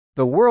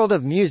The world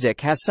of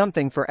music has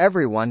something for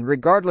everyone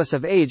regardless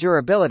of age or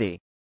ability.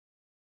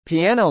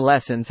 Piano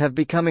lessons have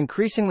become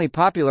increasingly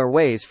popular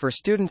ways for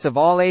students of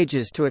all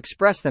ages to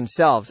express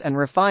themselves and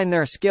refine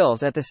their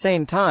skills at the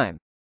same time.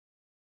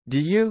 Do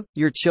you,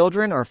 your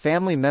children or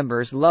family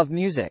members love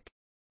music?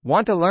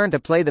 Want to learn to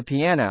play the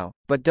piano,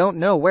 but don't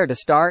know where to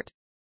start?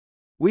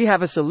 We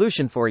have a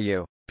solution for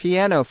you.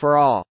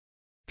 PianoForAll.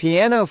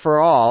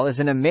 PianoForAll is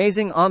an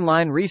amazing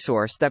online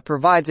resource that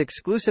provides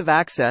exclusive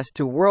access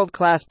to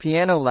world-class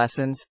piano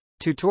lessons,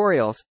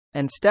 tutorials,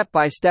 and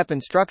step-by-step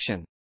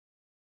instruction.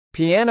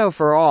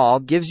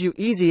 PianoForAll gives you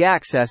easy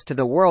access to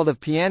the world of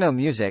piano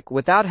music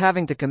without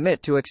having to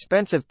commit to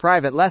expensive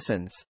private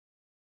lessons.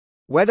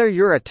 Whether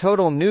you're a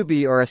total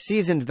newbie or a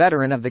seasoned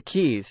veteran of the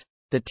keys,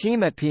 the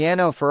team at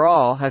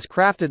PianoForAll has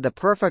crafted the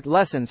perfect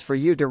lessons for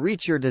you to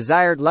reach your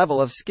desired level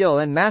of skill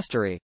and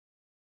mastery.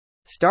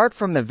 Start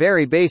from the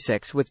very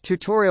basics with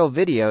tutorial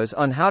videos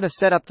on how to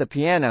set up the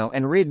piano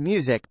and read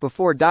music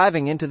before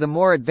diving into the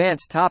more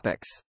advanced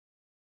topics.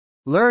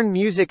 Learn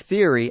music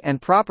theory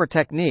and proper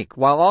technique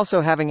while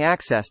also having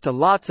access to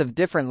lots of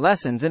different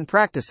lessons and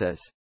practices.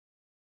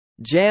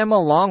 Jam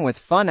along with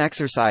fun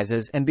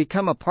exercises and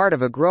become a part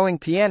of a growing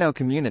piano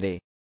community.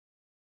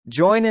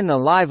 Join in the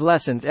live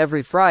lessons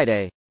every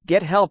Friday,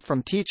 get help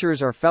from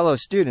teachers or fellow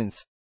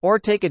students, or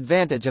take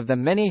advantage of the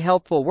many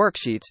helpful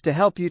worksheets to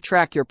help you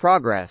track your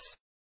progress.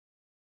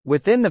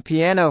 Within the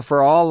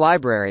PianoForAll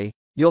library,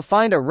 you'll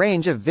find a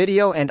range of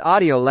video and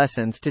audio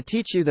lessons to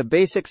teach you the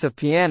basics of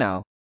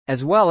piano,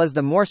 as well as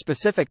the more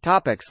specific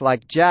topics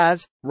like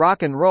jazz,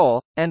 rock and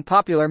roll, and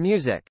popular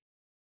music.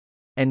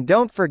 And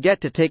don't forget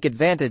to take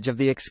advantage of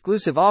the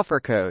exclusive offer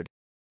code.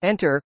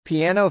 Enter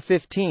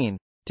Piano15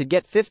 to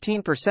get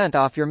 15%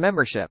 off your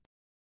membership.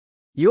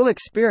 You'll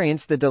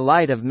experience the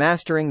delight of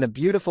mastering the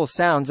beautiful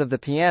sounds of the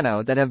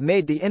piano that have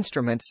made the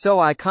instrument so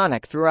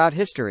iconic throughout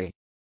history.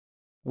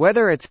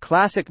 Whether it's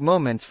classic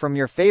moments from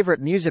your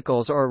favorite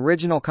musicals or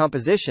original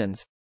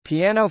compositions,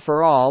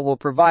 PianoForAll will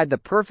provide the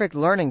perfect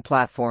learning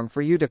platform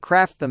for you to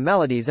craft the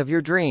melodies of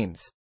your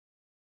dreams.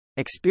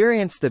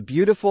 Experience the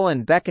beautiful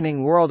and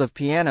beckoning world of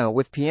piano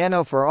with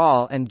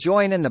PianoForAll and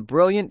join in the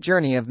brilliant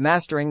journey of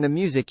mastering the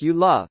music you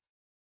love.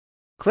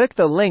 Click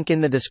the link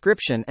in the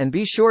description and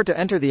be sure to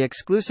enter the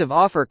exclusive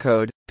offer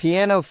code,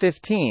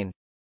 Piano15,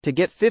 to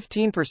get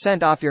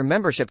 15% off your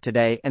membership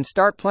today and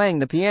start playing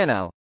the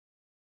piano.